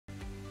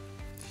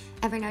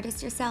Ever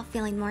noticed yourself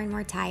feeling more and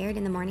more tired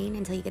in the morning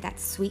until you get that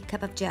sweet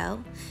cup of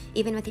joe?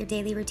 Even with your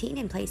daily routine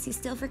in place, you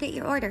still forget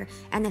your order,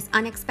 and this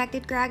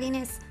unexpected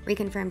grogginess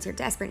reconfirms your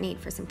desperate need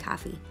for some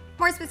coffee.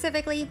 More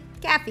specifically,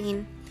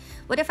 caffeine.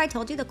 What if I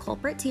told you the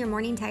culprit to your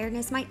morning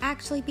tiredness might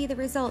actually be the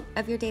result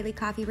of your daily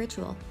coffee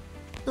ritual?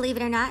 Believe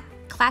it or not,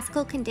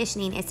 classical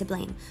conditioning is to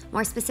blame.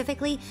 More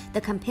specifically,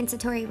 the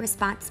compensatory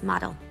response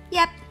model.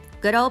 Yep,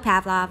 good old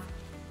Pavlov.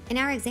 In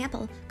our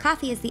example,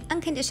 coffee is the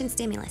unconditioned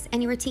stimulus,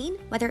 and your routine,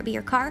 whether it be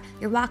your car,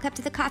 your walk up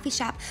to the coffee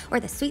shop, or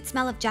the sweet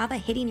smell of Java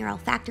hitting your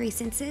olfactory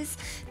senses,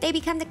 they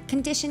become the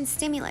conditioned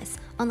stimulus.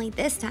 Only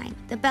this time,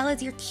 the bell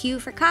is your cue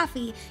for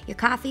coffee, your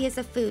coffee is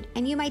the food,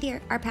 and you, my dear,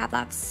 are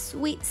Pavlov's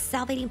sweet,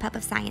 salivating pup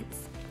of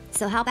science.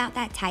 So how about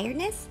that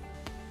tiredness?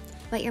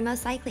 What you're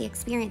most likely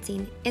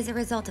experiencing is a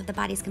result of the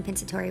body's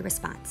compensatory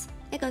response.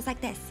 It goes like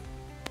this.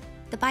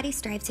 The body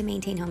strives to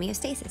maintain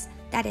homeostasis,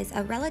 that is,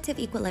 a relative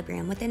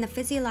equilibrium within the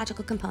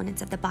physiological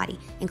components of the body,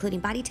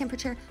 including body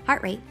temperature,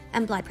 heart rate,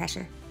 and blood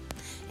pressure.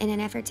 In an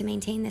effort to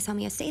maintain this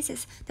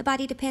homeostasis, the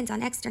body depends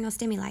on external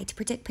stimuli to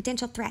predict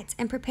potential threats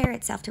and prepare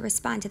itself to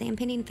respond to the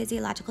impending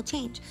physiological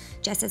change.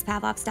 Just as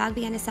Pavlov's dog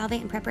began to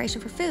salivate in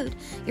preparation for food,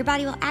 your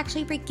body will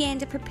actually begin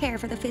to prepare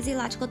for the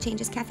physiological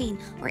changes caffeine,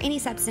 or any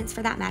substance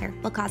for that matter,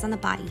 will cause on the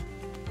body.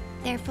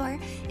 Therefore,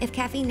 if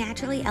caffeine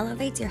naturally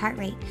elevates your heart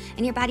rate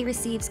and your body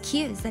receives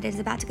cues that it is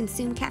about to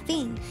consume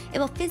caffeine, it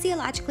will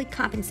physiologically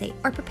compensate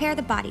or prepare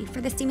the body for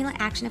the stimulant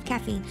action of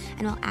caffeine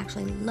and will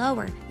actually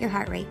lower your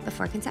heart rate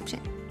before consumption.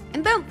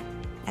 And boom!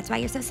 That's why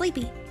you're so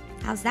sleepy.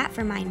 How's that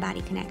for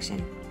mind-body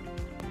connection?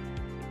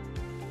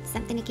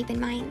 Something to keep in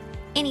mind.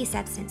 Any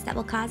substance that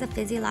will cause a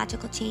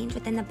physiological change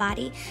within the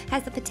body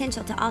has the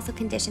potential to also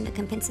condition the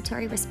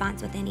compensatory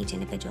response within each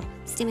individual.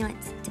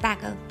 Stimulants,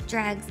 tobacco,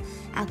 drugs,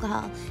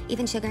 alcohol,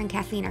 even sugar and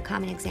caffeine are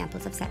common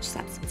examples of such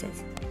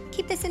substances.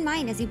 Keep this in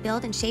mind as you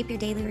build and shape your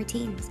daily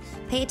routines.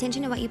 Pay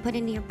attention to what you put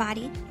into your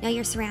body, know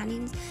your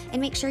surroundings,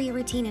 and make sure your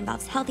routine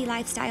involves healthy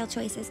lifestyle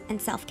choices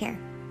and self-care.